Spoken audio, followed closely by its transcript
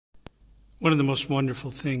One of the most wonderful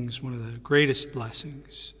things, one of the greatest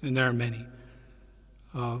blessings, and there are many,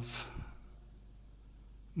 of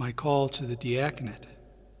my call to the diaconate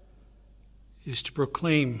is to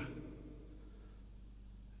proclaim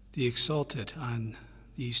the Exsultet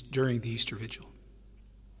during the Easter Vigil.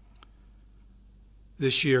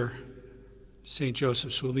 This year, St.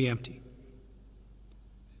 Joseph's will be empty,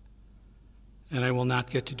 and I will not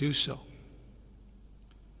get to do so.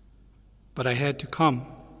 But I had to come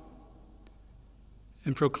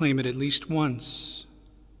and proclaim it at least once,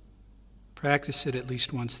 practice it at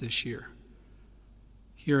least once this year,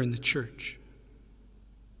 here in the church.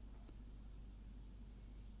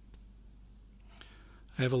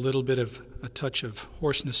 I have a little bit of a touch of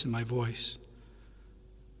hoarseness in my voice,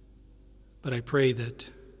 but I pray that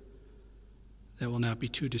will not be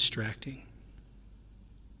too distracting.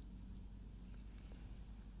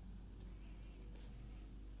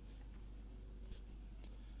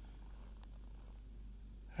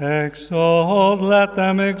 Exalt, let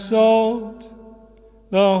them exalt,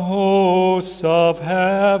 the hosts of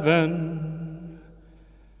heaven.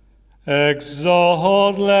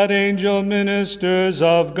 Exalt, let angel ministers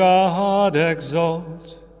of God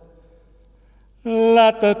exalt.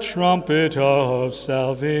 Let the trumpet of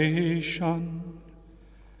salvation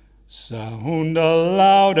sound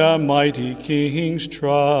aloud a mighty King's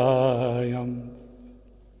triumph.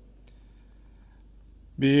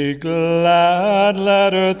 Be glad,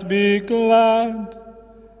 let earth be glad,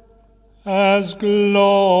 as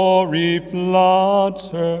glory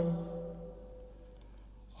floods her,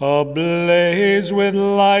 ablaze with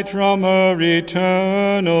light from her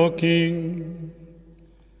eternal King.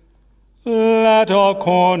 Let all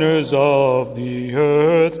corners of the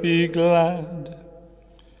earth be glad,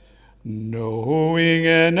 knowing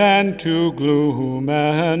an end to gloom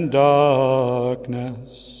and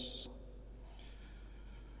darkness.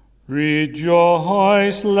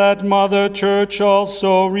 Rejoice, let Mother Church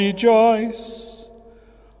also rejoice,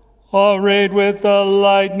 arrayed with the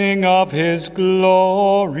lightning of his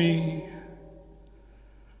glory.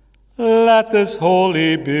 Let this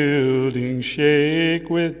holy building shake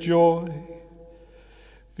with joy,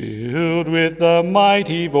 filled with the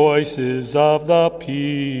mighty voices of the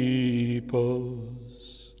peoples.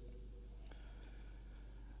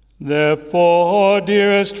 Therefore,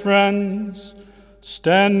 dearest friends,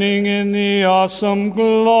 standing in the awesome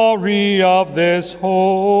glory of this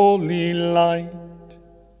holy light,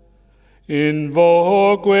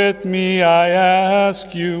 invoke with me, I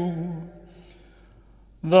ask you,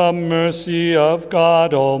 the mercy of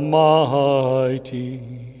God Almighty,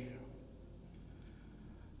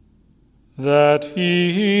 that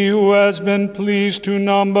he who has been pleased to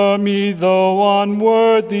number me, though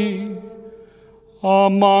unworthy,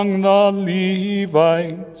 among the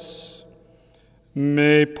Levites,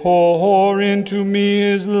 may pour into me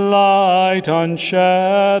his light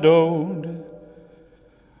unshadowed,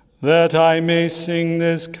 that I may sing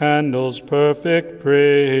this candle's perfect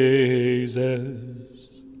praises.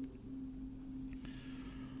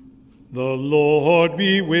 The Lord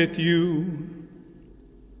be with you.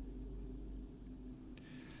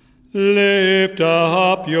 Lift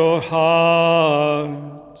up your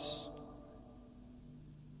hearts.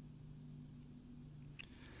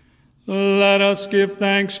 Let us give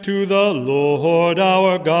thanks to the Lord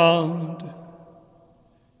our God.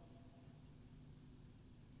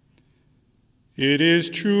 It is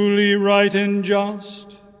truly right and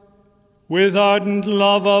just, with ardent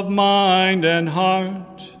love of mind and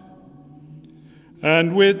heart,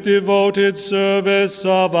 and with devoted service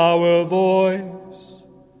of our voice,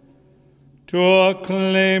 to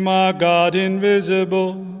acclaim our God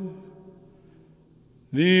invisible,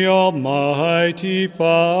 the Almighty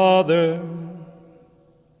Father,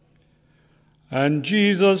 and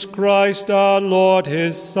Jesus Christ our Lord,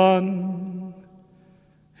 his Son,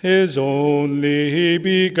 his only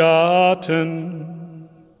begotten,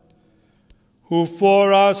 who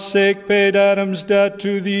for our sake paid Adam's debt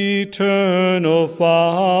to the eternal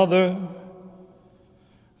Father,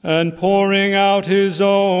 and pouring out his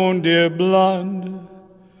own dear blood,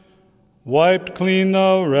 wiped clean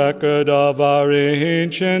the record of our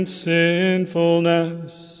ancient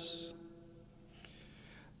sinfulness.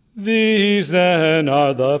 These then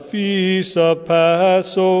are the feasts of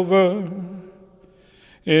Passover,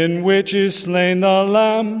 in which is slain the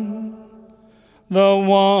Lamb, the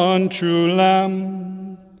one true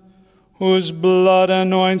Lamb, whose blood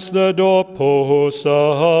anoints the doorposts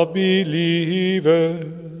of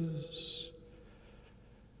believers.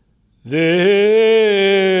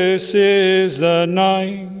 This is the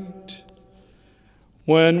night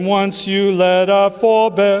when once you led our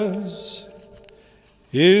forebears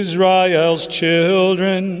Israel's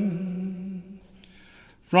children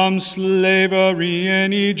from slavery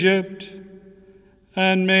in Egypt,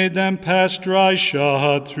 and made them pass dry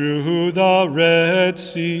shod through the Red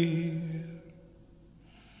Sea.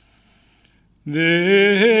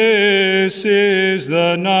 This is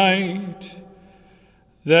the night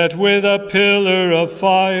that with a pillar of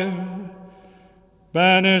fire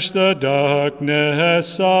banished the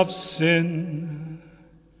darkness of sin.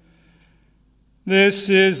 This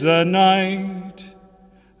is the night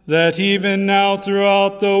that even now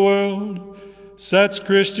throughout the world sets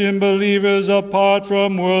Christian believers apart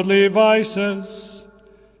from worldly vices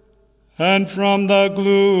and from the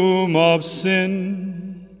gloom of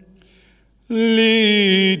sin,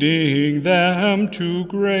 leading them to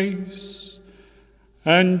grace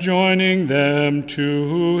and joining them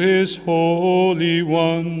to his holy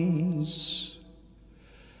ones.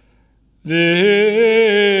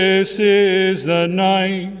 This is the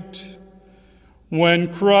night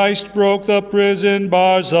when Christ broke the prison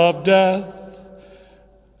bars of death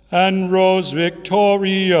and rose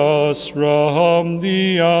victorious from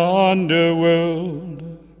the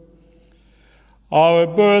underworld. Our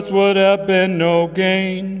birth would have been no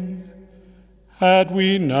gain had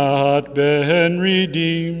we not been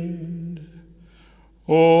redeemed.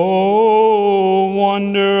 Oh,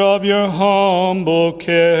 wonder of your humble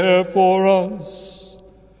care for us.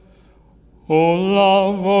 O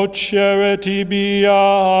love, O charity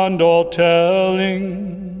beyond all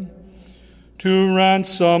telling, to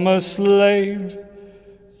ransom a slave,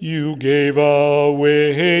 you gave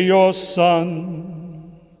away your Son.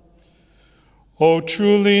 O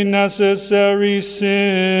truly necessary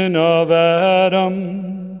sin of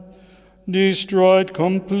Adam, destroyed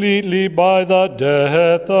completely by the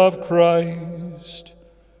death of Christ.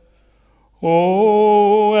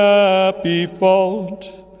 O happy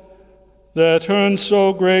fault that earned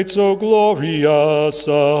so great, so glorious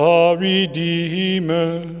a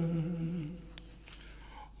Redeemer.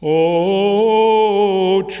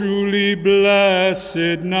 O truly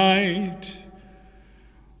blessed night,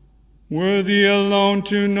 worthy alone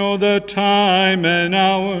to know the time and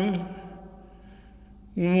hour,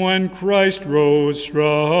 when Christ rose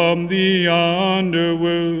from the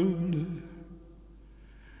underworld.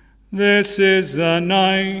 This is the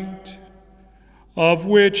night of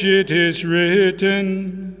which it is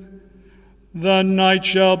written, the night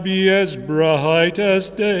shall be as bright as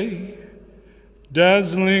day.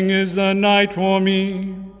 Dazzling is the night for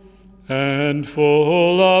me, and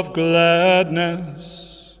full of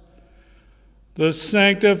gladness. The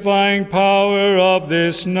sanctifying power of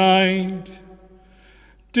this night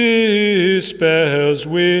dispels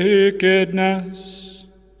wickedness,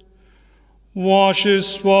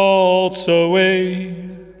 washes faults away,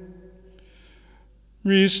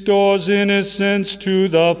 restores innocence to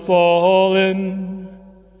the fallen,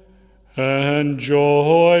 and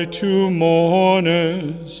joy to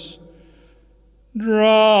mourners,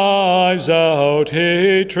 drives out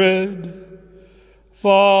hatred,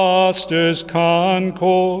 fosters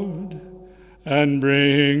concord, and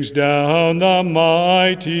brings down the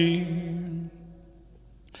mighty.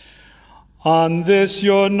 On this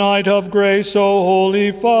your night of grace, O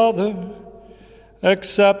Holy Father,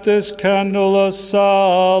 accept this candle a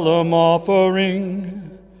solemn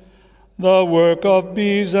offering, the work of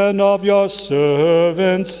bees and of your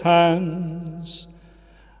servants' hands,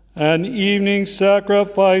 an evening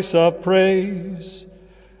sacrifice of praise,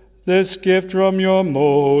 this gift from your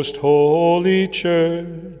most holy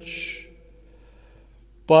church.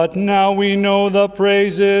 But now we know the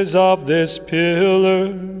praises of this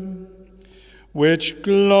pillar, which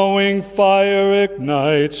glowing fire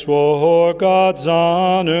ignites for God's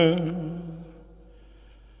honor.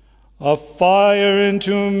 A fire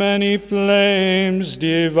into many flames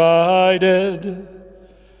divided,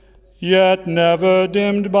 yet never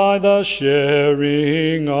dimmed by the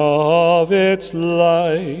sharing of its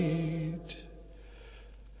light.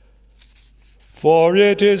 For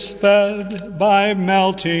it is fed by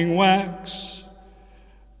melting wax,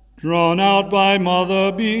 drawn out by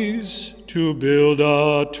mother bees to build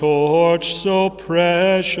a torch so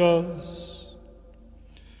precious.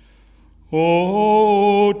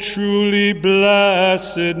 O truly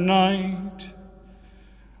blessed night,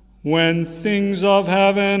 when things of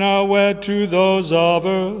heaven are wed to those of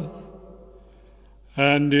earth,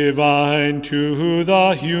 and divine to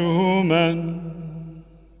the human.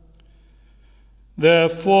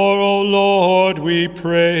 Therefore, O Lord, we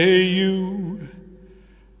pray you,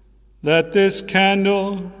 that this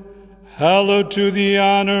candle, hallowed to the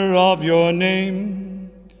honor of your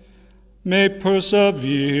name, may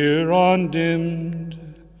persevere undimmed,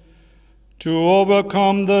 to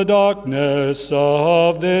overcome the darkness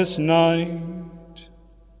of this night.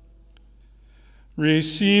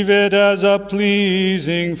 Receive it as a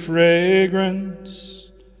pleasing fragrance,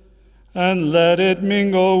 and let it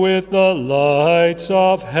mingle with the lights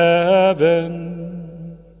of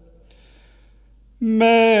heaven.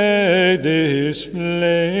 May this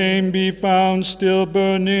flame be found still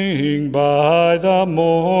burning by the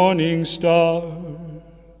morning star,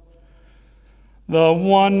 the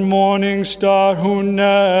one morning star who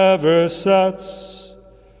never sets,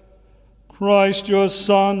 Christ your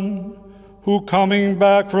Son, who coming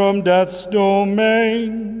back from death's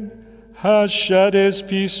domain has shed his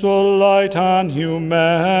peaceful light on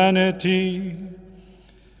humanity,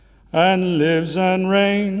 and lives and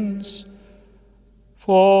reigns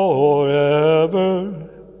forever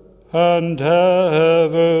and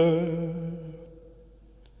ever.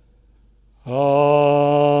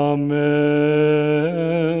 Amen.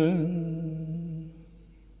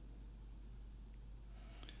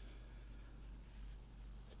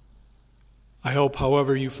 I hope,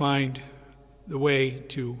 however, you find the way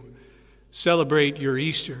to celebrate your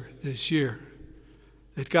Easter this year,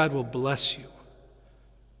 that God will bless you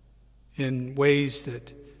in ways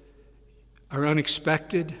that are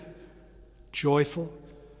unexpected, joyful,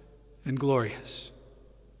 and glorious,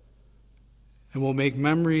 and will make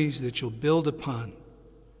memories that you'll build upon,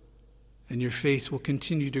 and your faith will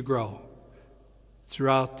continue to grow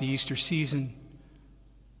throughout the Easter season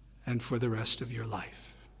and for the rest of your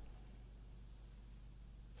life.